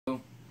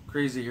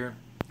Crazy here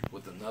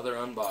with another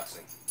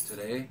unboxing.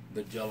 Today,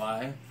 the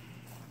July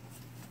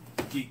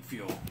Geek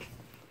Fuel.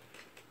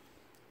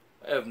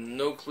 I have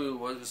no clue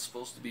what is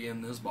supposed to be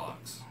in this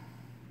box.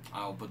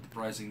 I'll put the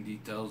pricing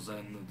details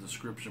in the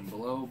description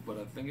below, but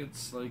I think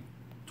it's like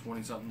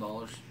 $20-something.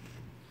 Let's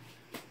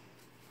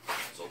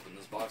open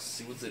this box and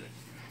see what's in it.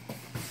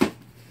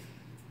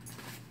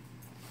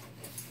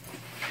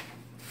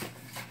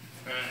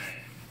 Alright.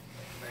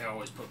 They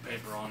always put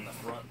paper on the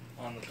front,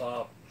 on the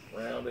top,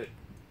 around it.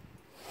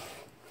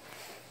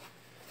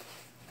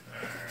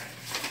 Alright.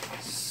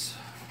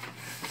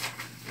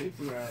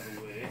 Paper out of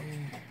the way.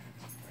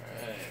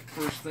 Alright.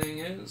 First thing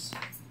is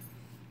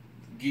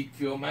Geek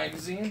Fuel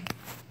magazine.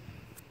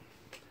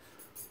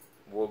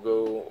 We'll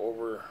go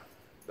over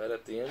that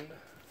at the end.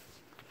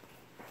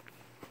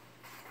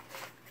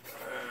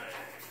 Alright.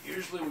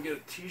 Usually we get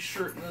a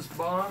t-shirt in this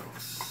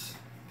box.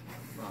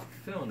 I'm not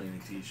feeling any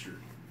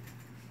t-shirt.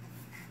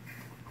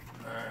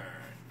 Alright,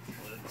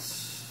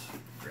 let's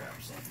grab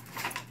some.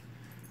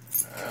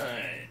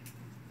 Alright.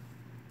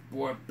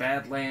 Boy,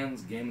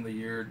 Badlands Game of the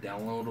Year,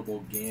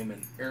 downloadable game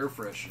and air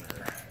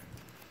freshener.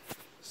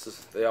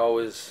 They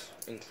always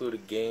include a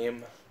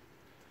game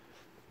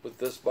with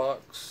this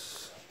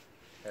box.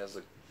 It has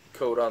a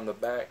code on the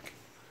back.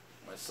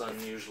 My son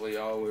usually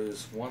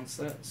always wants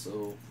that,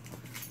 so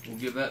we'll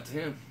give that to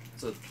him.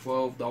 It's a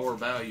 $12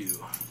 value.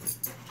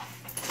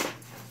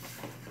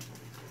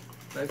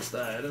 Next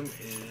item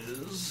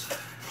is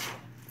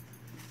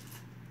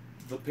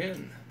the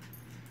pin.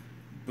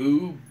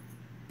 Boo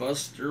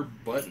Buster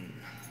Button.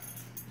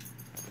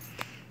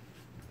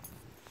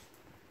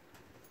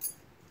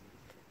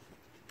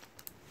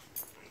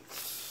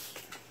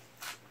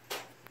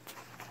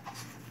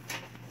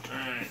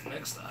 Alright,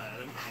 next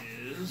item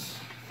is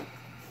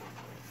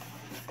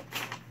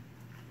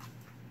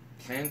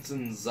Plants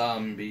and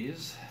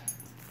Zombies.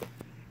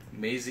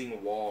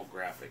 Amazing wall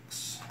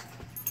graphics.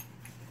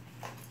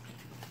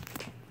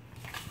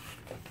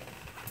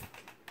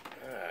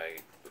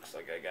 Looks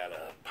like I got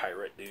a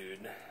pirate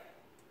dude.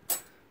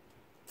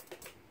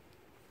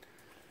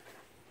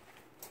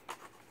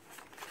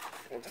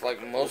 Looks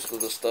like most of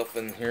the stuff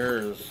in here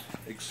is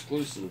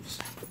exclusives.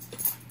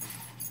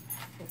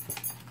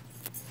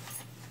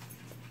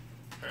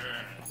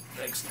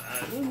 Next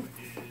item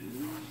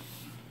is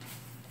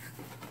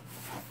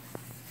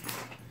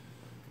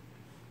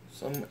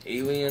some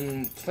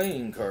alien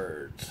playing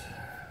cards.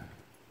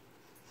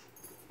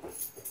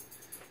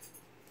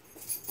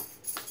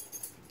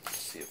 Let's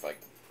see if I can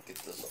get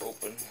this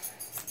open.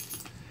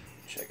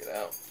 Check it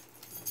out.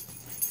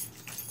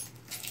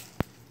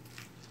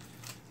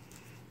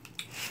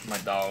 My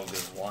dog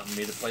is wanting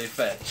me to play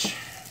fetch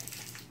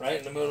right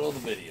in the middle of the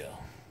video.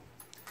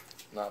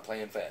 Not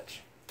playing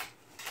fetch.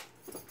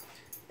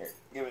 Here,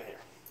 give it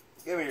here.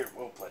 Give it here.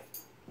 We'll play.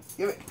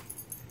 Give it.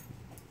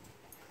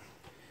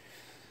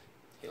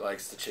 He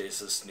likes to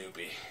chase a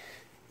Snoopy.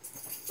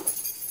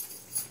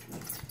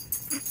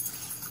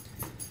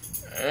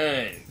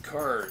 Alright,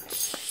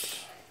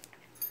 cards.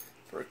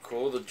 Pretty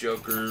cool. The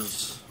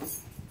Joker's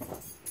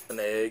an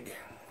egg.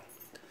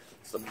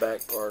 It's the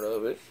back part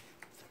of it.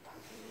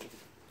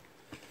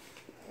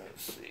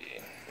 Let's see.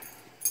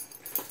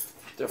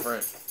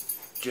 Different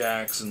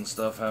jacks and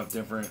stuff have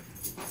different,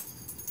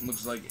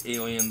 looks like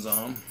aliens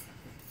on them.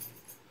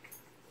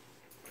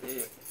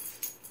 Yeah.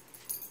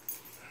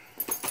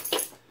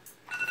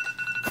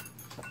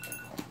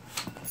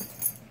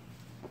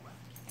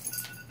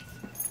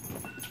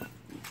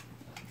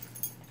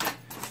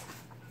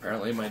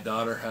 Apparently my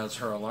daughter has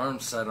her alarm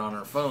set on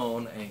her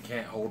phone and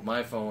can't hold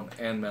my phone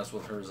and mess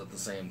with hers at the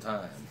same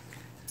time.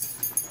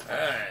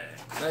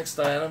 Alright, next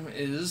item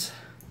is,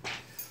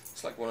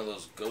 it's like one of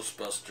those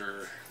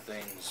Ghostbuster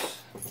things.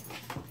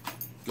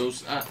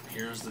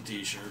 Here's the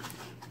t-shirt.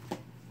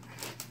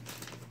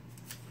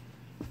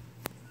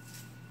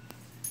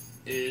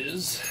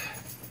 Is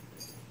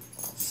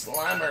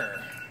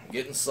Slimer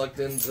getting sucked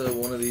into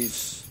one of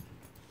these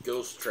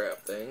ghost trap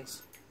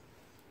things.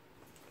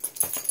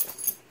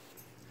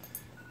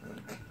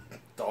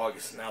 Dog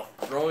is now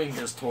throwing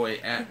his toy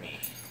at me.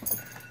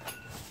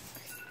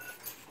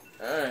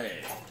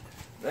 Alright,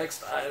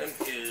 next item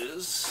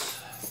is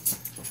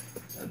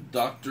a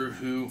Doctor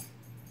Who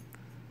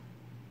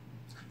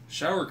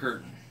shower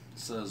curtain. It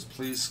says,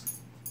 please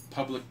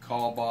public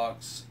call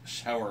box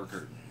shower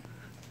curtain.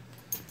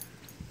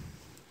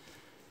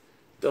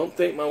 Don't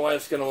think my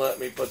wife's gonna let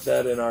me put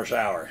that in our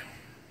shower.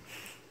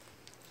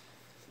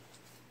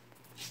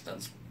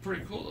 That's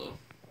pretty cool though.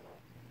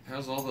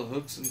 Has all the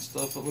hooks and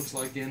stuff, it looks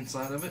like,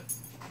 inside of it.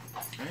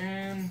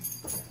 And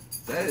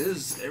that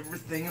is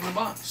everything in the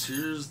box.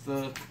 Here's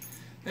the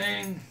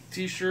thing,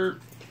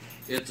 t-shirt.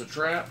 It's a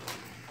trap,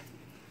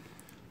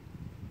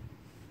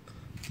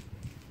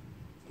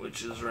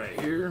 which is right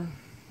here.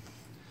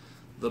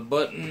 The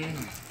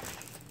button,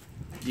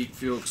 Geek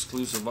Fuel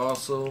exclusive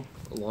also,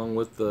 along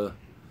with the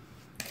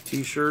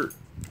t-shirt.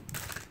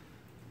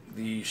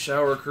 The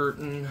shower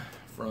curtain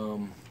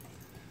from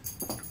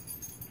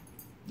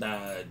Nah,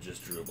 I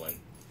just drew a blank.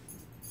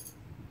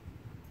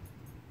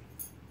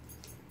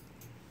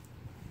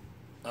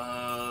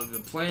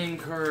 The playing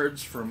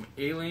cards from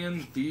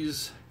Alien,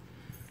 these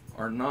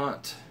are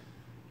not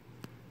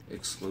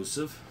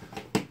exclusive.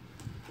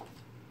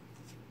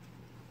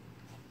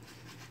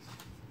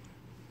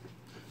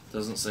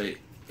 Doesn't say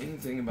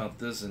anything about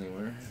this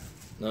anywhere.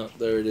 No,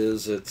 there it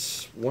is.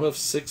 It's one of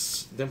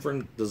 6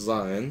 different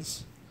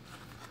designs.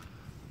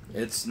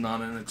 It's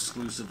not an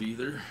exclusive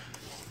either.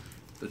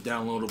 The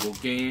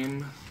downloadable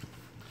game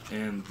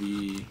and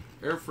the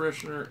air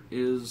freshener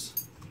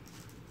is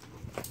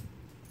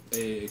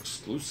a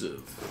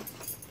exclusive.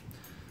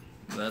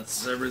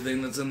 That's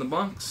everything that's in the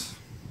box.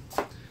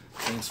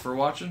 Thanks for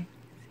watching.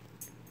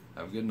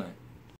 Have a good night.